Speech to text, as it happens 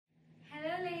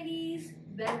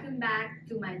welcome back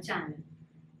to my channel.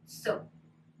 So,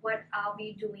 what are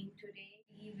we doing today?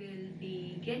 We will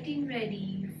be getting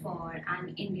ready for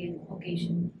an Indian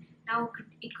occasion. Now,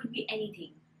 it could be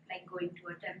anything like going to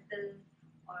a temple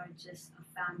or just a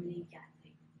family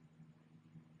gathering.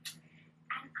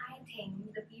 And I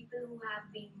think the people who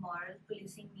have been moral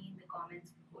policing me in the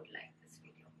comments would like this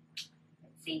video.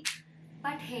 Let's see.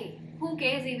 But hey, who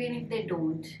cares even if they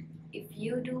don't? If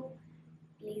you do,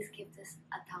 please give this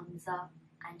a thumbs up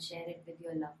and share it with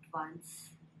your loved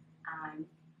ones. And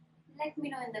let me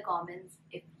know in the comments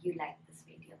if you like this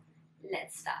video.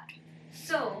 Let's start.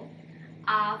 So,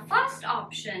 our first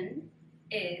option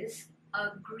is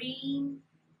a green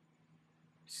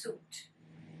suit.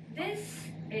 This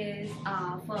is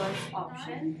our first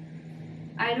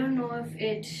option. I don't know if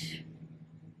it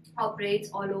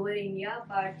operates all over India,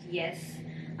 but yes,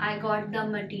 I got the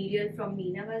material from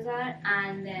Meena Bazaar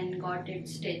and then got it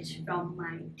stitched from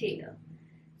my tailor.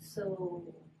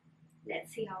 So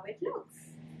let's see how it looks.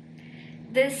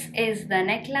 This is the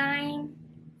neckline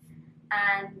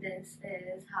and this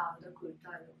is how the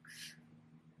kurta looks.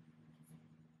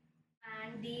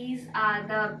 And these are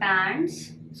the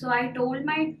pants. So I told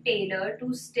my tailor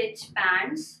to stitch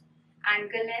pants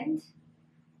ankle length.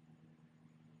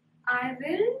 I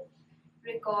will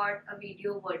record a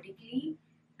video vertically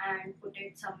and put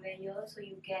it somewhere here so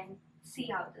you can see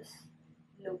how this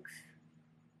looks.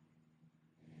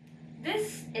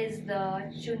 This is the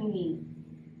chunni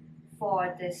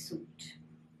for this suit.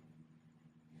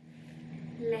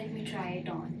 Let me try it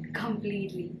on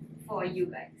completely for you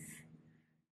guys.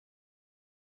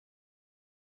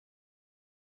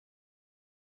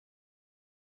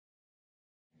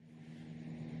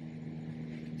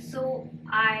 So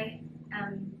I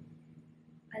am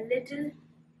a little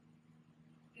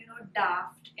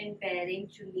daft in pairing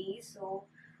chunnis, so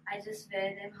I just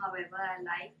wear them however I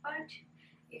like. But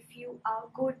if you are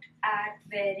good at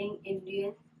wearing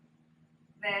Indian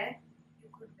wear, you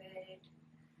could wear it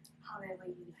however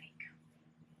you like.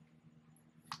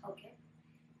 Okay,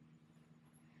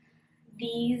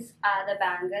 these are the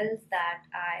bangles that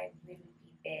I will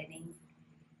be pairing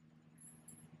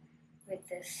with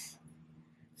this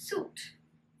suit.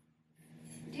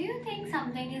 Do you think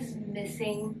something is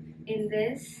missing in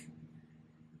this?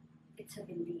 It's a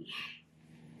bindi.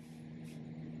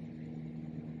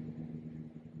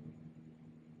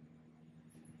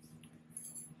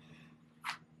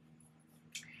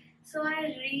 So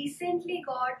I recently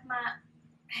got my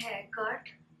hair cut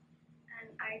and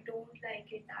I don't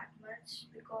like it that much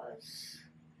because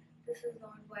this is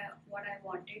not what I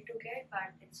wanted to get,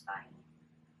 but it's fine.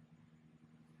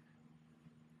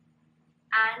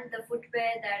 And the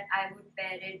footwear that I would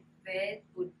pair it with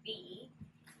would be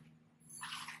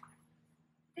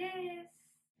this.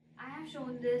 I have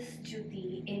shown this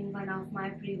juti in one of my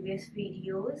previous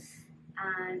videos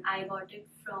and I got it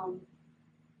from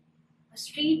a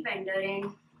street vendor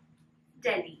in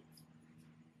Delhi.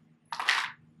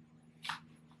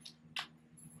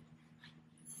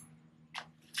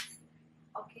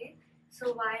 Okay,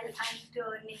 so while I'm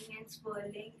turning and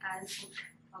swirling, I'll put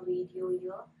a video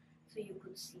here so you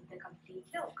could see the complete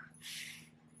look.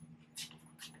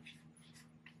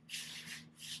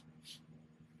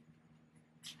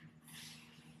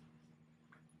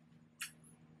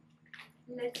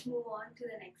 Let's move on to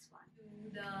the next one.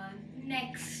 The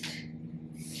next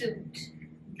suit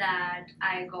that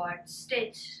I got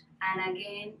stitched, and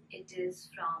again it is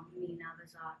from Meena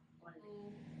Bazaar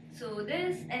only. So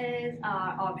this is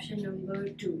our option number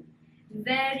 2.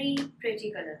 Very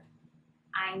pretty color,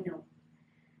 I know.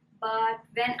 But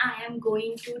when I am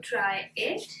going to try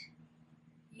it,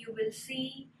 you will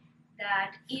see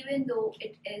that even though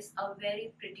it is a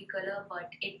very pretty color,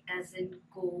 but it doesn't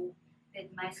go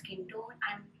with my skin tone,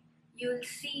 and you'll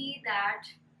see that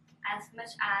as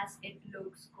much as it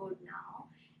looks good now,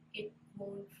 it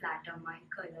won't flatter my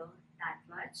color that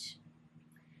much.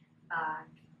 But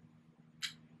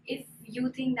if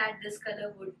you think that this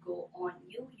color would go on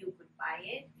you, you could buy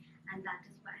it, and that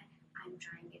is why I'm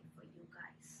trying it for you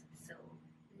guys. So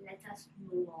let us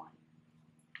move on.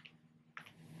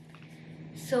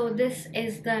 So this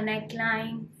is the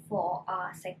neckline for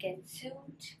our second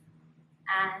suit,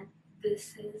 and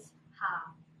this is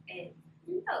how it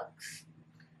looks.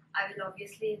 I will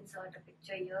obviously insert a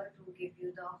picture here to give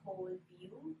you the whole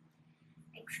view.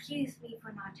 Excuse me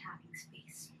for not having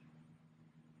space.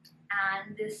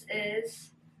 And this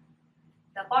is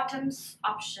the bottoms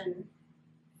option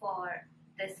for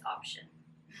this option.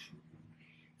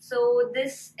 So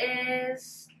this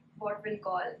is what we'll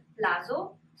call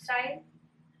plazo style.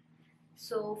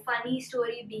 So funny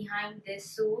story behind this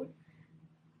suit.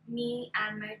 me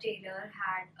and my tailor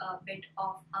had a bit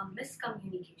of a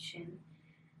miscommunication,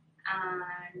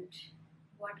 and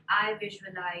what I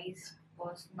visualized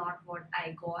was not what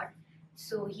I got.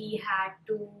 So he had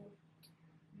to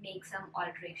make some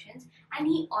alterations, and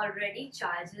he already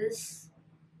charges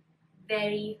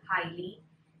very highly,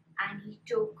 and he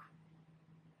took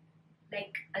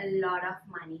like a lot of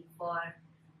money for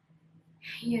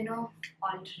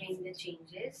altering the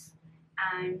changes.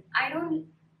 And I don't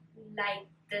like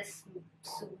this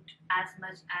suit as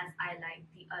much as I like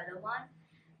the other one,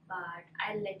 but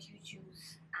I'll let you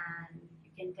choose, and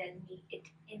you can tell me it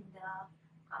in the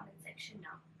comment section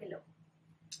down below.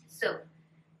 So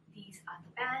these are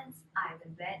the pants, I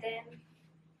will wear them.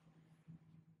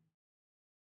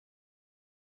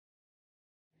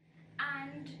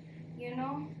 And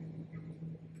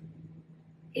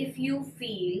if you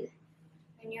feel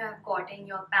when you have gotten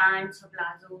your pants or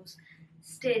plazos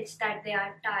stitched that they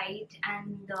are tight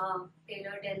and the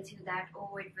tailor tells you that,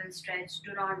 oh, it will stretch,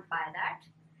 do not buy that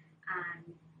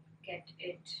and get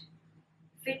it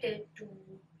fitted to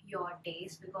your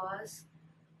taste, because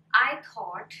I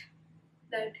thought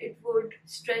that it would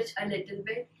stretch a little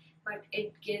bit, but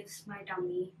it gives my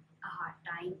tummy a hard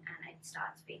time and it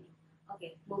starts paining.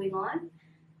 Okay, moving on.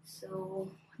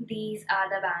 So these are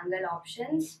the bangle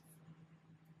options.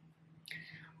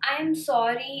 I'm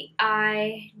sorry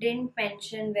I didn't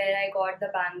mention where I got the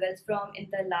bangles from in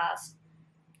the last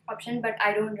option, but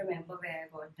I don't remember where I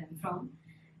got them from.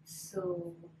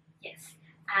 So yes,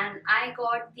 and I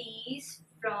got these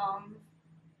from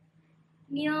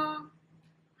near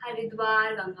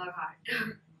Haridwar Ganga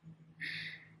Ghat.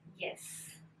 Yes,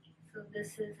 so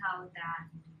this is how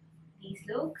these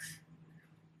looks.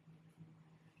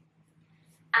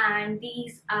 And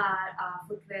these are our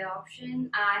footwear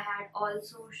option. I had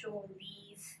also shown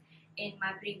these in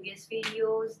my previous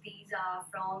videos. These are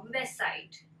from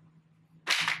Westside.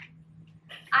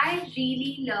 I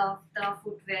really love the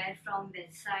footwear from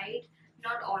Westside.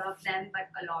 Not all of them, but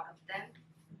a lot of them.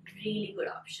 Really good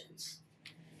options.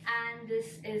 And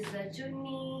this is the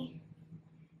chunni.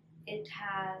 It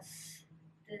has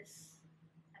this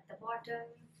at the bottom,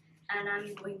 and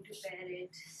I'm going to wear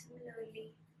it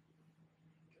similarly.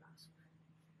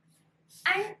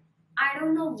 And I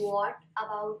don't know what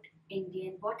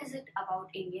is it about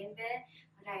Indian wear,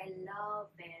 but I love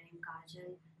wearing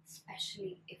kajal,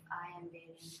 especially if I am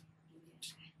wearing Indian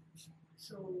wear.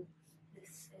 So this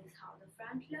is how the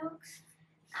front looks,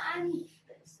 and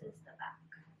this is the back.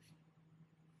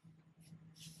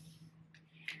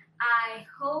 I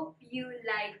hope you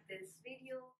liked this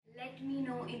video. Let me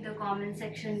know in the comment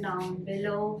section down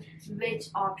below which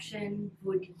option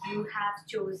would you have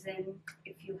chosen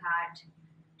if you had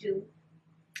to.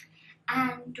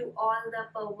 And to all the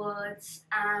perverts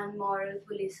and moral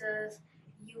policers,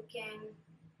 you can,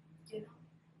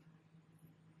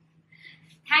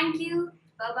 Thank you.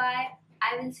 Bye bye.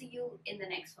 I will see you in the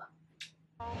next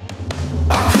one.